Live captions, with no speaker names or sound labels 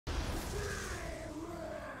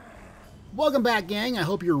Welcome back, gang. I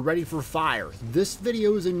hope you're ready for fire. This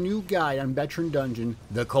video is a new guide on Veteran Dungeon,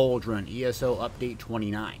 the Cauldron, ESO Update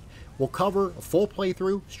 29. We'll cover a full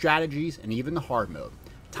playthrough, strategies, and even the hard mode.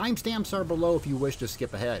 Timestamps are below if you wish to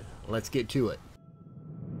skip ahead. Let's get to it.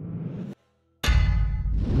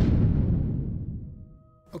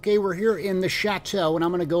 Okay, we're here in the Chateau, and I'm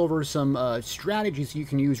going to go over some strategies you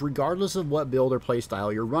can use regardless of what build or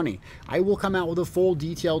playstyle you're running. I will come out with a full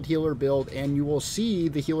detailed healer build, and you will see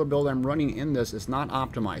the healer build I'm running in this is not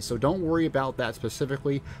optimized. So don't worry about that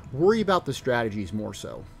specifically. Worry about the strategies more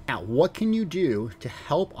so. Now, what can you do to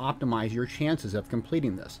help optimize your chances of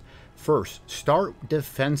completing this? First, start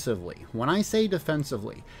defensively. When I say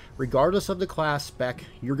defensively, regardless of the class spec,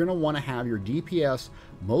 you're going to want to have your DPS,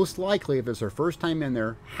 most likely if it's their first time in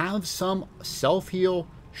there, have some self-heal,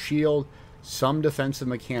 shield, some defensive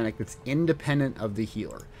mechanic that's independent of the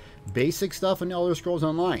healer. Basic stuff in Elder Scrolls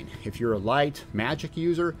Online. If you're a light magic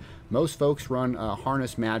user, most folks run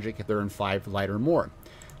harness magic if they're in 5 light or more.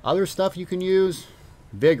 Other stuff you can use,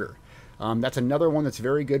 vigor. That's another one that's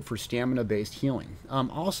very good for stamina-based healing.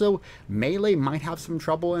 Also, melee might have some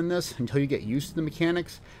trouble in this until you get used to the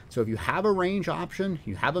mechanics. So if you have a range option,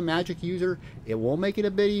 you have a magic user, it will make it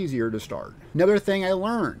a bit easier to start. Another thing I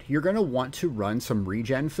learned, you're going to want to run some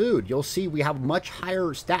regen food. You'll see we have much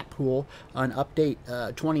higher stat pool on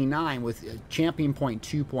update 29 with Champion Point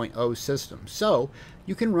 2.0 system. So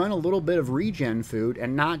you can run a little bit of regen food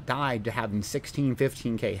and not die to having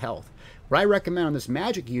 15k health. What I recommend on this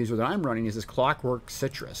magic user that I'm running is this Clockwork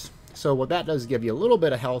Citrus. So what that does is give you a little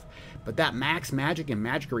bit of health, but that max magic and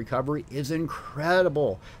magic recovery is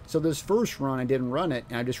incredible. So this first run I didn't run it,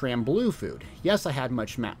 and I just ran blue food. Yes, I had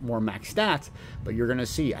much more max stats, but you're going to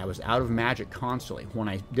see I was out of magic constantly. When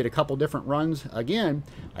I did a couple different runs, again,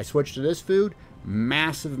 I switched to this food.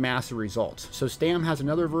 Massive results. So Stam has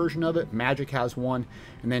another version of it, Magic has one,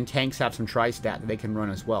 and then tanks have some tri-stat that they can run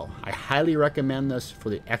as well. I highly recommend this for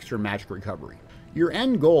the extra magic recovery. Your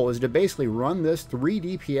end goal is to basically run this 3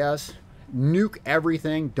 DPS, nuke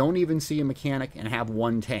everything, don't even see a mechanic, and have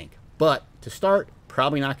 1 tank. But to start,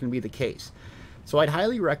 probably not going to be the case. So I'd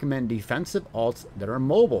highly recommend defensive alts that are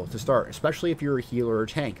mobile to start, especially if you're a healer or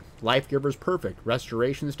tank. Life Giver's perfect.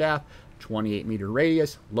 Restoration Staff, 28 meter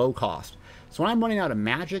radius, low cost. So when I'm running out of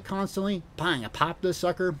magic constantly, bang, I pop this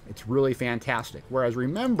sucker, it's really fantastic. Whereas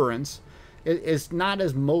Remembrance is not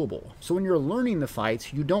as mobile. So when you're learning the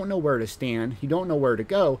fights, you don't know where to stand, you don't know where to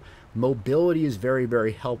go. Mobility is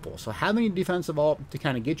very helpful. So having a defensive alt to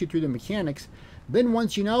kind of get you through the mechanics, then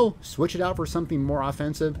once you know, switch it out for something more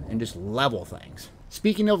offensive and just level things.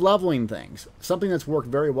 Speaking of leveling things, something that's worked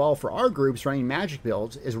very well for our groups running magic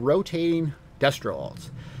builds is rotating Destro alts.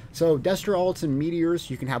 So Destro alts and Meteors,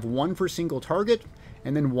 you can have 1 for single target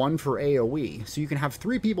and then 1 for AoE. So you can have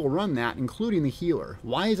 3 people run that, including the healer.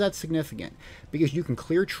 Why is that significant? Because you can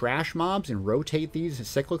clear trash mobs and rotate these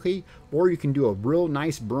cyclically, or you can do a real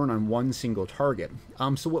nice burn on 1 single target.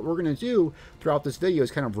 So what we're going to do throughout this video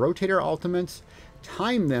is kind of rotate our ultimates,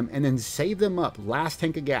 time them, and then save them up. Last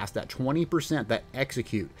tank of gas, that 20% that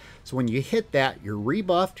execute. So when you hit that, you're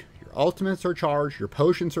rebuffed, your ultimates are charged, your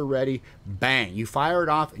potions are ready, bang, you fire it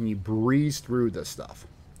off and you breeze through this stuff.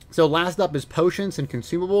 So last up is potions and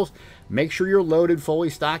consumables. Make sure you're loaded, fully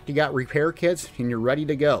stocked, you got repair kits, and you're ready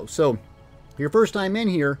to go. So your first time in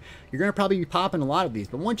here, you're going to probably be popping a lot of these,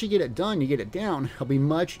 but once you get it done, you get it down, it'll be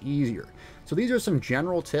much easier. So these are some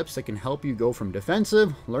general tips that can help you go from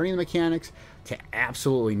defensive, learning the mechanics, to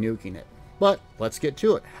absolutely nuking it. But let's get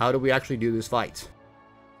to it. How do we actually do these fights?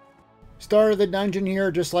 Start of the dungeon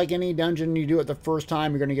here, just like any dungeon you do it the first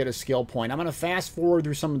time, you're going to get a skill point. I'm going to fast forward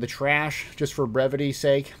through some of the trash just for brevity's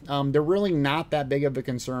sake. They're really not that big of a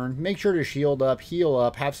concern. Make sure to shield up, heal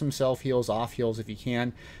up, have some self heals, off heals if you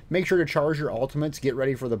can. Make sure to charge your ultimates, get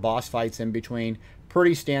ready for the boss fights in between.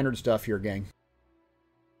 Pretty standard stuff here, gang.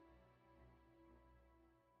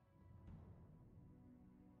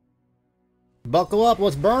 Buckle up,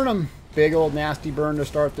 let's burn them. Big old nasty burn to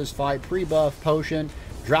start this fight. Pre-buff, potion.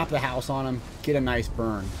 Drop the house on him, get a nice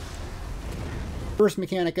burn. First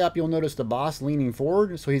mechanic up, you'll notice the boss leaning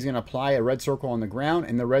forward, so he's going to apply a red circle on the ground,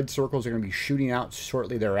 and the red circles are going to be shooting out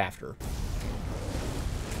shortly thereafter.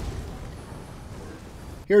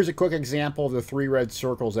 Here's a quick example of the 3 red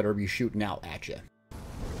circles that are be shooting out at you.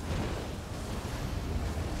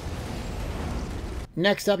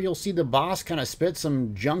 Next up, you'll see the boss kind of spit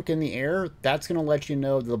some junk in the air. That's going to let you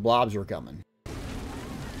know that the blobs are coming.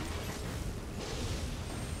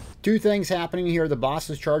 2 things happening here. The boss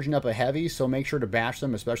is charging up a heavy, so make sure to bash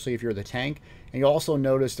them, especially if you're the tank. And you'll also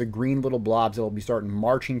notice the green little blobs that will be starting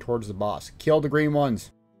marching towards the boss. Kill the green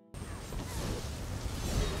ones.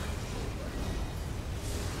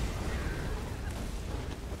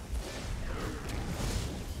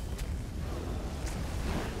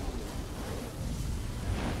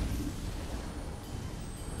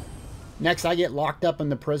 Next, I get locked up in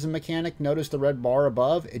the prison mechanic. Notice the red bar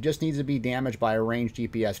above. It just needs to be damaged by a ranged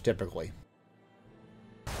DPS typically.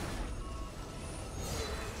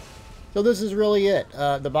 So this is really it.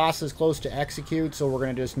 The boss is close to execute, so we're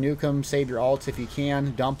going to just nuke him, save your ults if you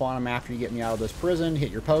can, dump on him after you get me out of this prison,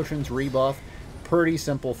 hit your potions, rebuff. Pretty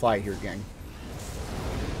simple fight here, gang.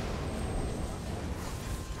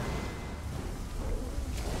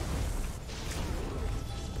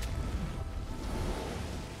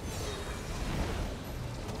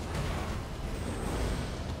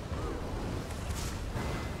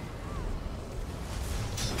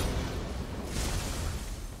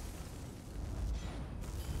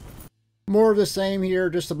 More of the same here,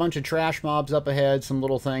 just a bunch of trash mobs up ahead, some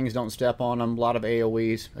little things, don't step on them, a lot of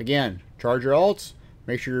AoEs. Again, charge your ults,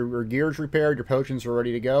 make sure your gear's repaired, your potions are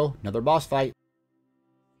ready to go. Another boss fight.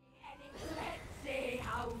 Let's see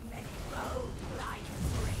how many roads I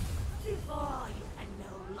can break before you can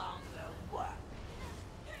no longer work.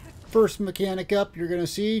 First mechanic up, you're going to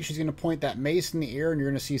see, she's going to point that mace in the air and you're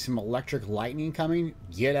going to see some electric lightning coming.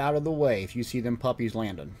 Get out of the way if you see them puppies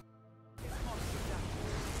landing.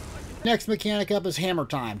 Next mechanic up is hammer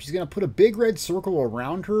time. She's going to put a big red circle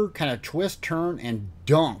around her, kind of twist, turn, and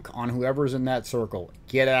dunk on whoever's in that circle.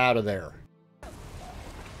 Get out of there.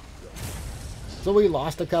 So we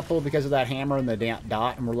lost a couple because of that hammer and the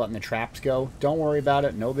dot, and we're letting the traps go. Don't worry about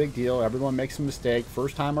it. No big deal. Everyone makes a mistake.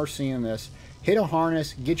 First time we're seeing this. Hit a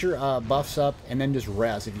harness, get your buffs up, and then just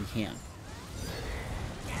res if you can.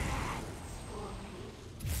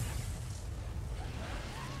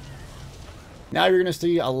 Now you're going to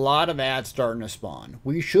see a lot of ads starting to spawn.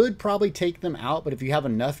 We should probably take them out, but if you have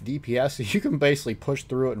enough DPS, you can basically push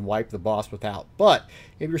through it and wipe the boss without. But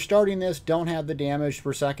if you're starting this, don't have the damage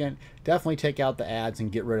per second, definitely take out the ads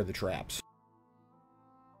and get rid of the traps.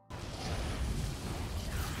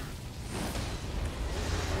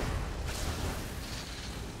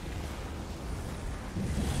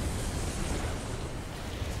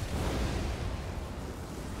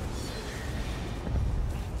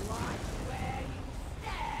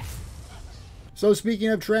 So speaking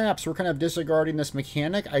of traps, we're kind of disregarding this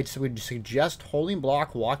mechanic. I would suggest holding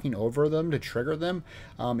block, walking over them to trigger them.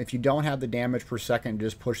 If you don't have the damage per second,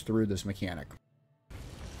 just push through this mechanic.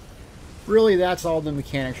 Really, that's all the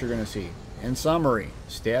mechanics you're going to see. In summary,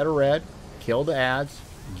 stay out of red, kill the ads,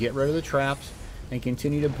 get rid of the traps, and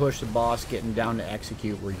continue to push the boss, getting down to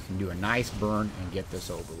execute where you can do a nice burn and get this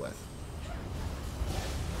over with.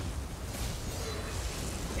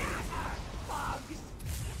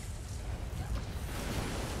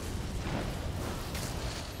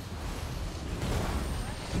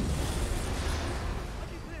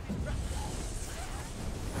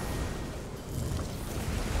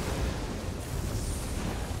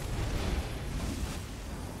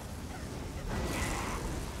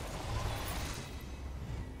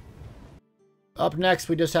 Up next,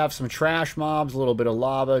 we just have some trash mobs, a little bit of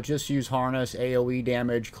lava. Just use harness, AoE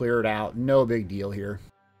damage, clear it out. No big deal here.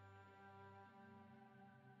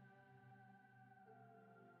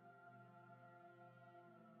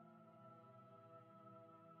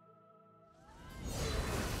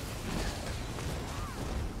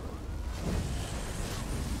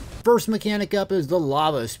 First mechanic up is the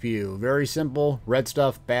lava spew. Very simple. Red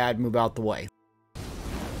stuff, bad, move out the way.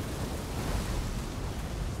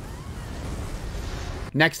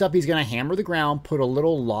 Next up, he's going to hammer the ground, put a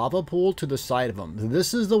little lava pool to the side of him.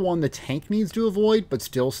 This is the one the tank needs to avoid, but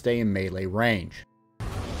still stay in melee range.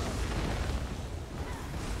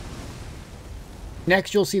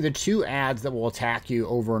 Next, you'll see the two ads that will attack you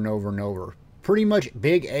over and over and over. Pretty much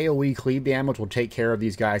big AoE cleave damage will take care of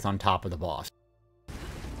these guys on top of the boss.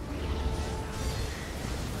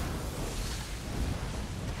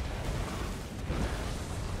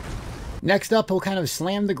 Next up, he'll kind of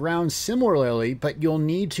slam the ground similarly, but you'll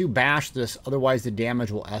need to bash this, otherwise the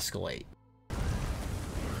damage will escalate.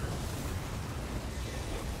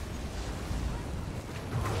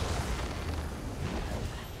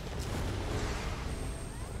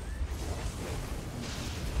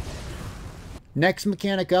 Next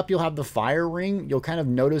mechanic up, you'll have the fire ring. You'll kind of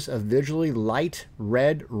notice a visually light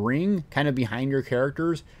red ring kind of behind your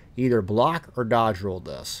characters. Either block or dodge roll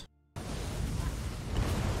this.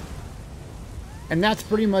 And that's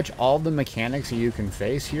pretty much all the mechanics that you can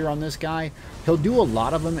face here on this guy. He'll do a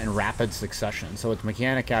lot of them in rapid succession. So it's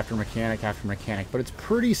mechanic after mechanic after mechanic. But it's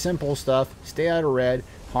pretty simple stuff. Stay out of red.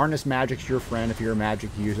 Harness magic's your friend if you're a magic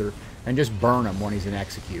user. And just burn him when he's in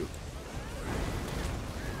execute.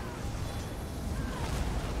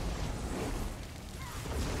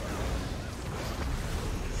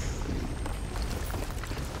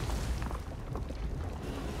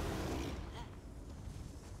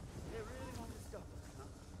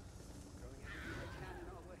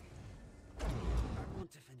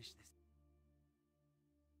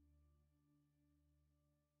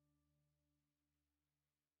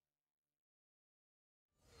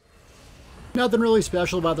 Nothing really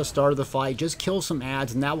special about the start of the fight, just kill some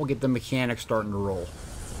ads and that will get the mechanics starting to roll.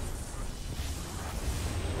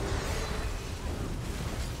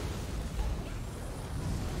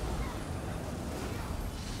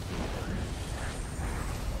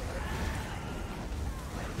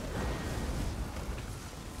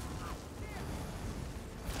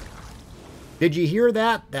 Did you hear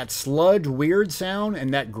that? That sludge weird sound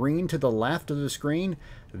and that green to the left of the screen?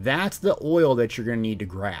 That's the oil that you're going to need to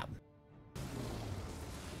grab.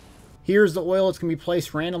 Here's the oil. It's going to be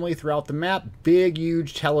placed randomly throughout the map. Big,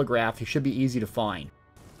 huge telegraph. It should be easy to find.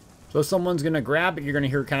 So someone's going to grab it. You're going to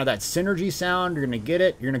hear kind of that synergy sound. You're going to get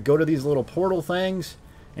it. You're going to go to these little portal things.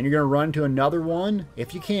 And you're going to run to another one,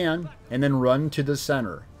 if you can. And then run to the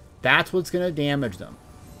center. That's what's going to damage them.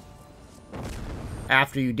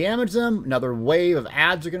 After you damage them, another wave of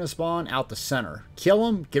ads are going to spawn out the center. Kill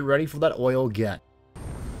them. Get ready for that oil again.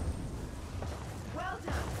 Well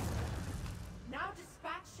done. Now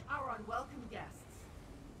dispatch our unwelcome guests.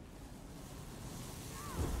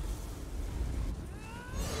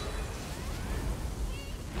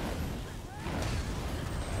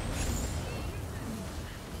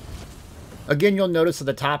 Again, you'll notice at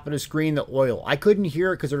the top of the screen the oil. I couldn't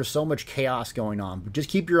hear it because there was so much chaos going on, but just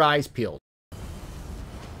keep your eyes peeled.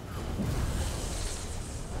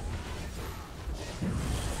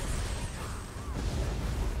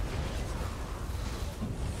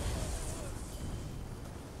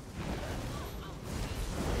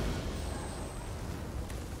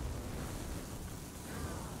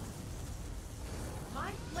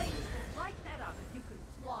 My flames will light that up if you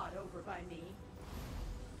could plod over by me.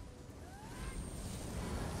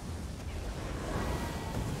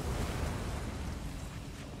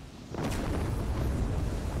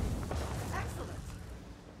 Excellent.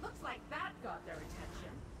 Looks like that got their attention.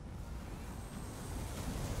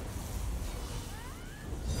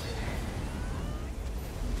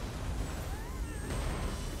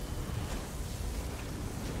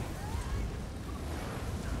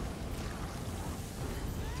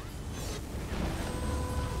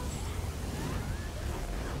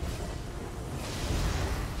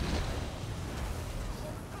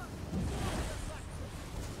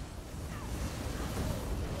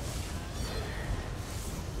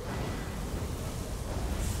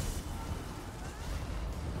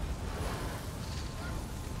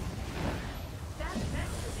 That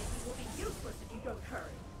master making will be useless if you don't hurry.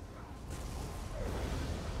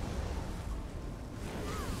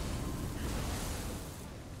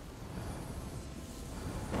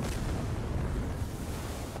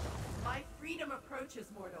 My freedom approaches,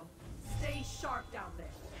 mortal. Stay sharp down there.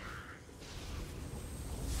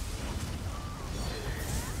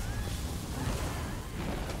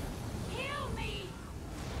 Heal me!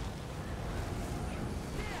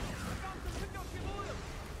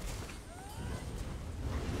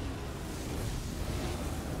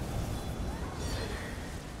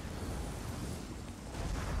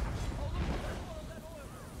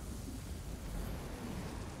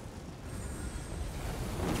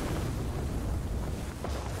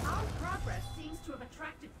 Our progress seems to have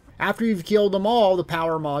attracted After you've killed them all, the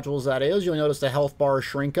power modules that is, you'll notice the health bars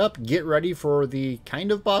shrink up. Get ready for the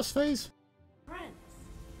kind of boss phase. friends.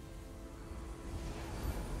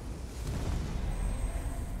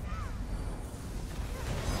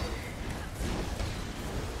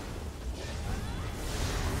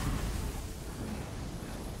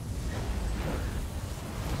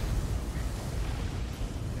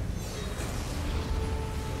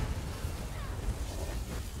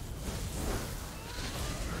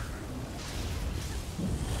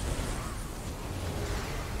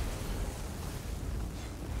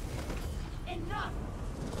 Enough!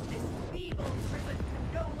 This feeble prison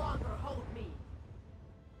can no longer hold me.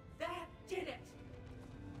 That did it!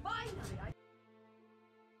 Finally, I...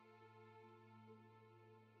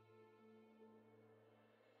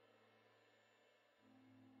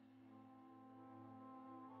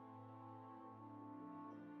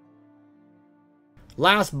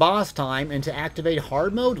 Last boss time, and to activate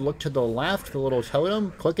hard mode, look to the left, the little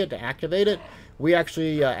totem, click it to activate it. We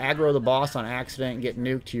actually aggro the boss on accident and get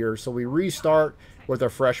nuked here, so we restart with a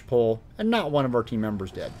fresh pull, and not one of our team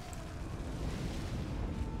members did.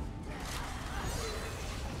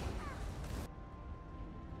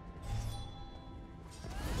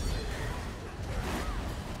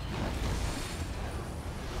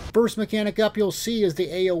 First mechanic up you'll see is the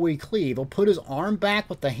AoE cleave. He'll put his arm back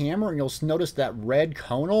with the hammer and you'll notice that red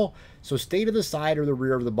conal, so stay to the side or the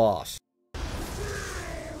rear of the boss.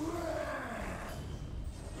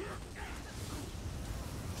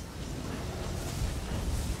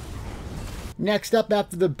 Next up,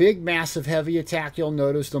 after the big massive heavy attack, you'll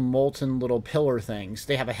notice the molten little pillar things.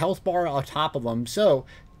 They have a health bar on top of them, so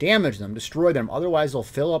damage them, destroy them, otherwise they'll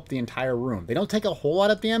fill up the entire room. They don't take a whole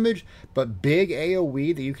lot of damage, but big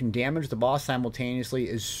AoE that you can damage the boss simultaneously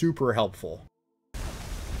is super helpful.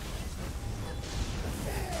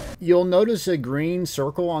 You'll notice a green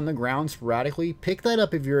circle on the ground sporadically. Pick that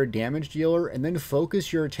up if you're a damage dealer, and then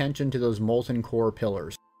focus your attention to those molten core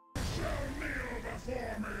pillars.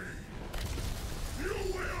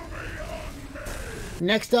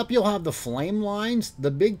 Next up, you'll have the flame lines. The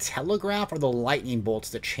big telegraph are the lightning bolts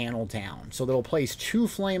that channel down. So they'll place 2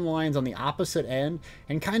 flame lines on the opposite end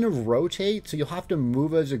and kind of rotate, so you'll have to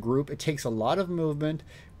move as a group. It takes a lot of movement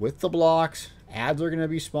with the blocks. Adds are going to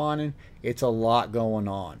be spawning. It's a lot going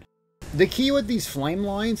on. The key with these flame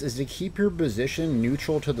lines is to keep your position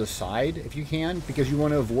neutral to the side if you can, because you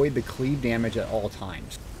want to avoid the cleave damage at all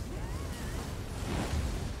times.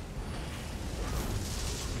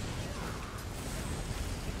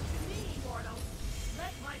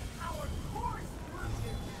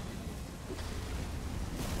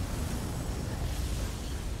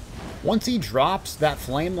 Once he drops that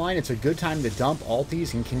flame line, it's a good time to dump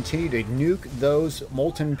ultis and continue to nuke those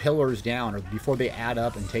molten pillars down or before they add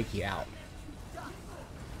up and take you out.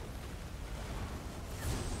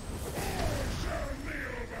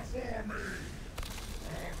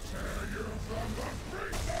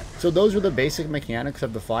 So those are the basic mechanics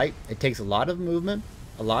of the fight. It takes a lot of movement,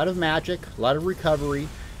 a lot of magic, a lot of recovery,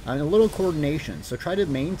 and a little coordination. So try to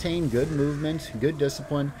maintain good movement, good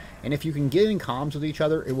discipline, and if you can get in comms with each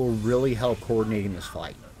other, it will really help coordinating this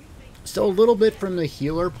fight. So a little bit from the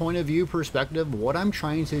healer point of view perspective, what I'm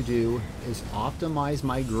trying to do is optimize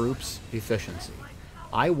my group's efficiency.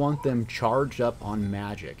 I want them charged up on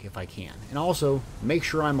magic if I can, and also make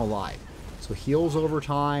sure I'm alive. So heals over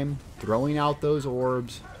time, throwing out those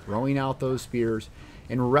orbs, throwing out those spears,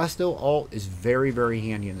 and Resto ult is very, very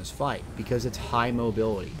handy in this fight because it's high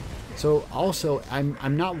mobility. So also,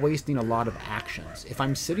 I'm not wasting a lot of actions. If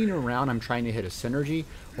I'm sitting around, I'm trying to hit a synergy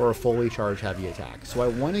or a fully charged heavy attack. So I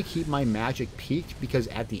want to keep my magic peaked because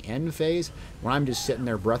at the end phase, when I'm just sitting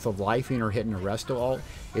there breath of lifing or hitting a Resto ult,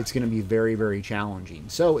 it's going to be very, very challenging.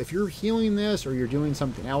 So if you're healing this or you're doing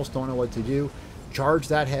something else, don't know what to do, charge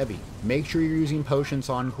that heavy. Make sure you're using potions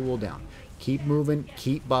on cooldown. Keep moving,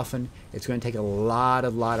 keep buffing. It's going to take a lot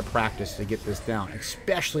of practice to get this down,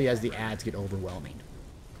 especially as the ads get overwhelming.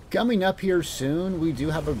 Coming up here soon, we do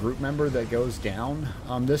have a group member that goes down.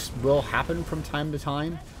 This will happen from time to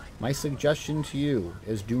time. My suggestion to you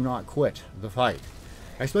is do not quit the fight,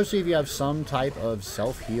 especially if you have some type of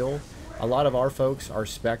self-heal. A lot of our folks are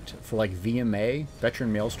spec'd for like VMA,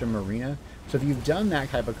 Veteran Maelstrom Arena. So if you've done that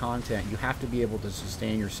type of content, you have to be able to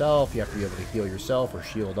sustain yourself, you have to be able to heal yourself or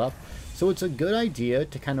shield up. So it's a good idea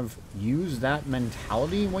to kind of use that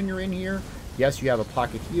mentality when you're in here. Yes, you have a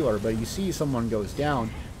pocket healer, but you see someone goes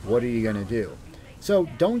down, what are you going to do? So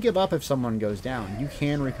don't give up if someone goes down. You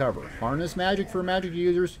can recover. Harness magic for magic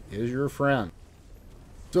users is your friend.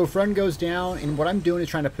 So a friend goes down, and what I'm doing is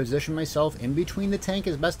trying to position myself in between the tank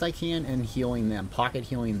as best I can and healing them, pocket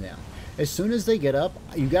healing them. As soon as they get up,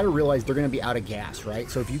 you got to realize they're going to be out of gas,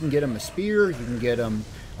 right? So if you can get them a spear, you can get them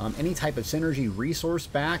any type of synergy resource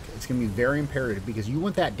back, it's going to be very imperative because you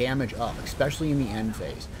want that damage up, especially in the end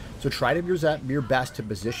phase. So try to do your best to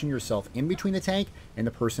position yourself in between the tank and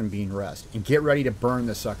the person being rest. And get ready to burn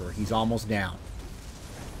the sucker. He's almost down.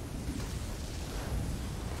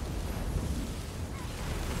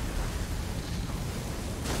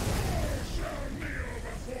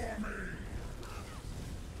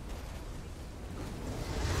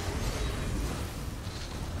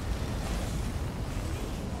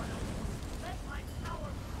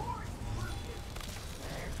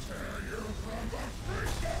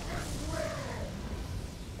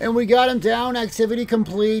 And we got him down, activity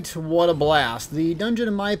complete. What a blast. The dungeon,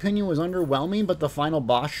 in my opinion, was underwhelming, but the final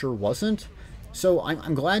boss sure wasn't. So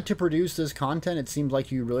I'm glad to produce this content. It seems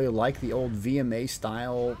like you really like the old VMA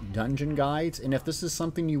style dungeon guides. And if this is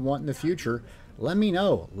something you want in the future, let me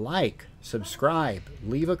know. Like, subscribe,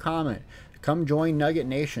 leave a comment. Come join Nugget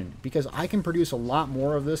Nation because I can produce a lot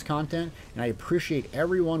more of this content. And I appreciate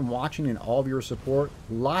everyone watching and all of your support.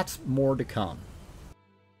 Lots more to come.